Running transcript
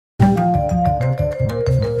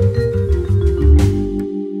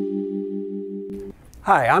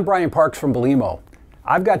Hi, I'm Brian Parks from Belimo.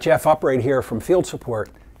 I've got Jeff Upright here from Field Support,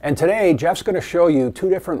 and today Jeff's going to show you two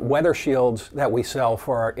different weather shields that we sell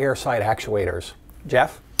for our airside actuators.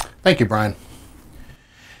 Jeff? Thank you, Brian.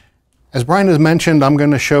 As Brian has mentioned, I'm going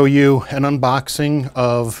to show you an unboxing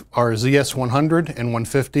of our ZS-100 and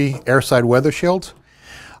 150 airside weather shields.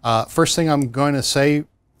 First thing I'm going to say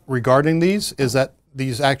regarding these is that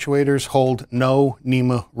these actuators hold no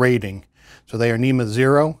NEMA rating. So they are NEMA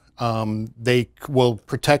 0. They will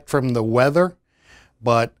protect from the weather,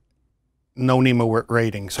 but no NEMA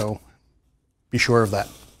rating, so be sure of that.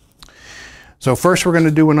 So first we're going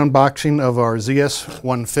to do an unboxing of our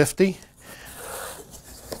ZS-150.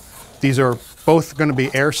 These are both going to be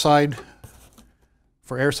airside,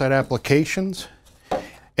 for airside applications.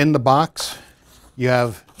 In the box you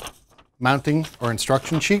have mounting or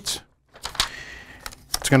instruction sheets.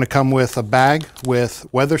 It's going to come with a bag with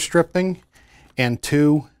weather stripping and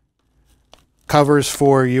two covers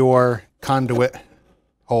for your conduit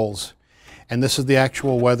holes. And this is the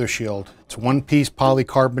actual weather shield. It's a one-piece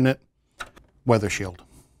polycarbonate weather shield.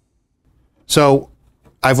 So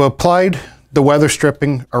I've applied the weather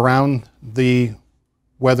stripping around the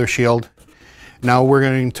weather shield. Now we're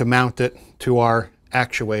going to mount it to our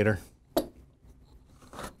actuator.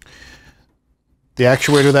 The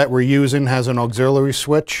actuator that we're using has an auxiliary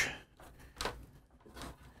switch.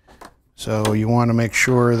 So you want to make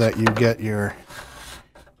sure that you get your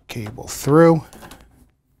cable through.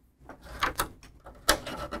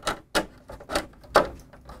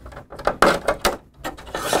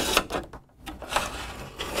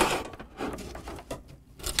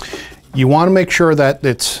 You want to make sure that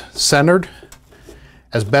it's centered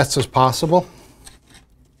as best as possible.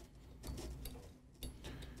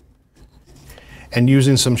 And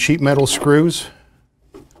using some sheet metal screws,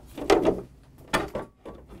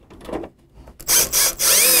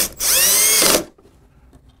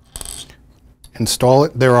 install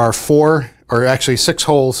it. There are six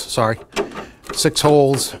holes, sorry, 6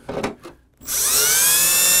 holes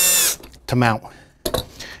to mount.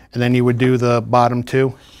 And then you would do the bottom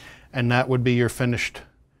 2, and that would be your finished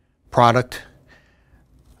product.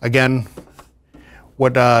 Again,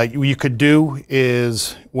 what you could do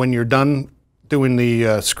is when you're done doing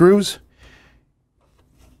the screws,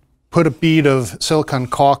 put a bead of silicone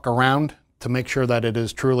caulk around to make sure that it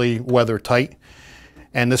is truly weather tight.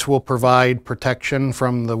 And this will provide protection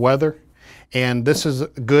from the weather. And this is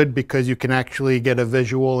good because you can actually get a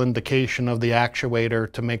visual indication of the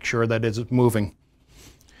actuator to make sure that it's moving.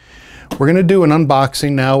 We're going to do an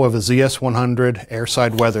unboxing now of a ZS-100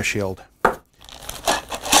 airside weather shield.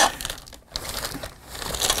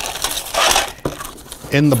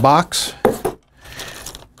 In the box,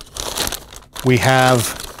 we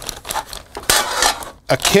have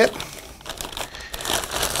a kit.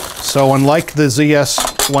 So unlike the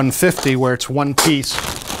ZS-150 where it's one piece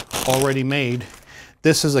already made,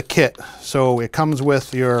 this is a kit. So it comes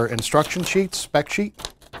with your instruction sheet, spec sheet.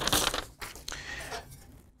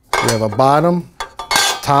 We have a bottom,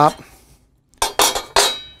 top,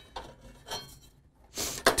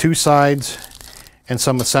 2 sides, and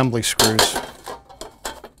some assembly screws.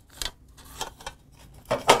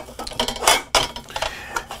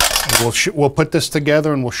 We'll put this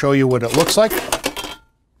together and we'll show you what it looks like.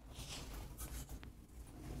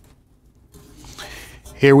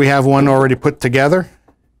 Here we have one already put together.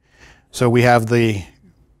 So we have the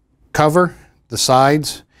cover, the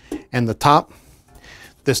sides, and the top.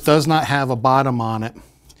 This does not have a bottom on it.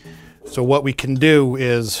 So what we can do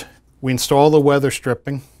is we install the weather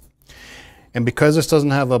stripping, and because this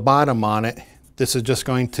doesn't have a bottom on it, this is just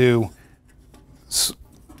going to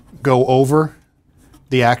go over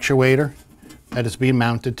the actuator that it's being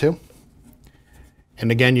mounted to.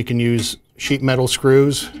 And again, you can use sheet metal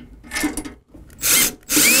screws.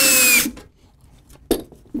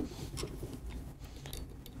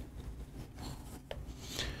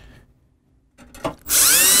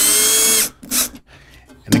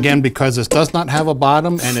 And again, because this does not have a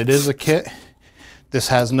bottom and it is a kit, this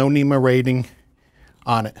has no NEMA rating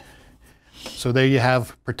on it. So there you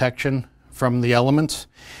have protection from the elements.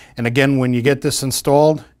 And again, when you get this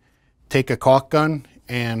installed, take a caulk gun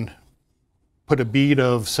and put a bead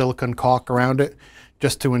of silicone caulk around it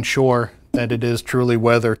just to ensure that it is truly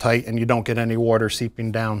weather tight and you don't get any water seeping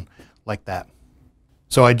down like that.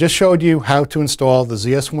 So I just showed you how to install the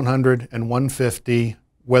ZS-100 and 150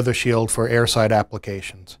 weather shield for airside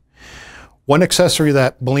applications. One accessory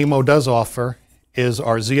that Belimo does offer is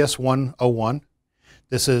our ZS-101.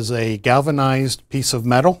 This is a galvanized piece of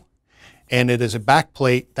metal, and it is a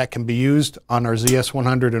backplate that can be used on our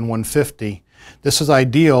ZS-100 and 150. This is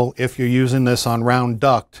ideal if you're using this on round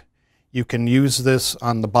duct. you can use this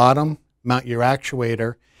on the bottom, mount your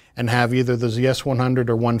actuator, and have either the ZS-100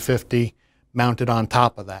 or 150 mounted on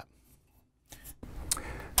top of that.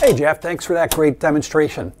 Hey Jeff, thanks for that great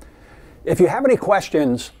demonstration. If you have any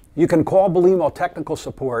questions, you can call Belimo Technical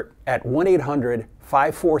Support at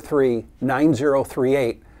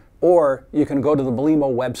 1-800-543-9038, or you can go to the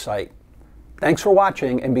Belimo website. Thanks for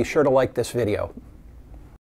watching, and be sure to like this video.